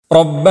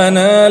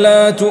ربنا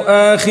لا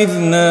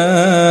تؤاخذنا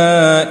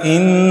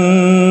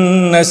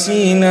إن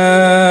نسينا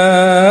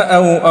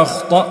أو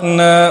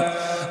أخطأنا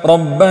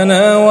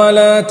ربنا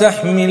ولا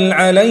تحمل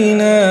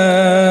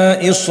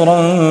علينا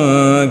إصرا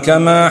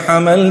كما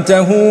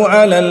حملته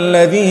على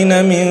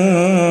الذين من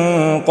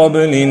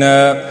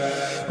قبلنا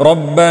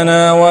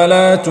ربنا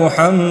ولا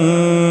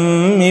تحملنا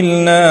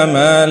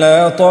ما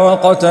لا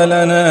طاقة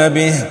لنا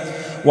به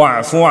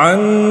واعف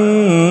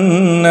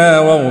عنا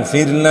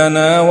واغفر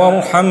لنا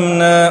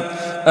وارحمنا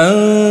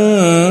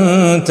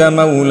أنت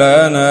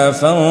مولانا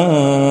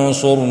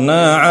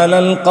فانصرنا على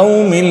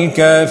القوم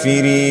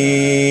الكافرين.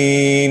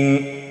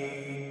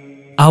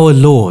 Our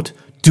Lord,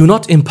 do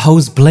not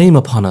impose blame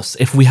upon us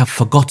if we have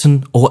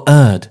forgotten or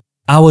erred.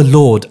 Our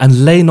Lord,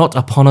 and lay not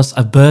upon us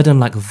a burden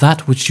like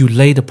that which you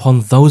laid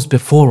upon those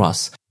before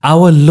us.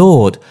 Our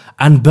Lord,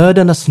 and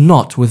burden us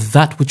not with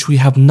that which we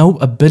have no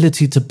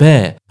ability to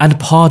bear, and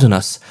pardon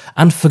us,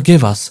 and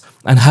forgive us,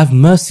 and have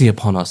mercy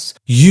upon us.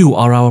 You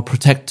are our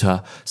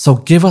protector, so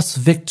give us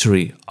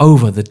victory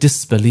over the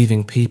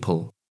disbelieving people.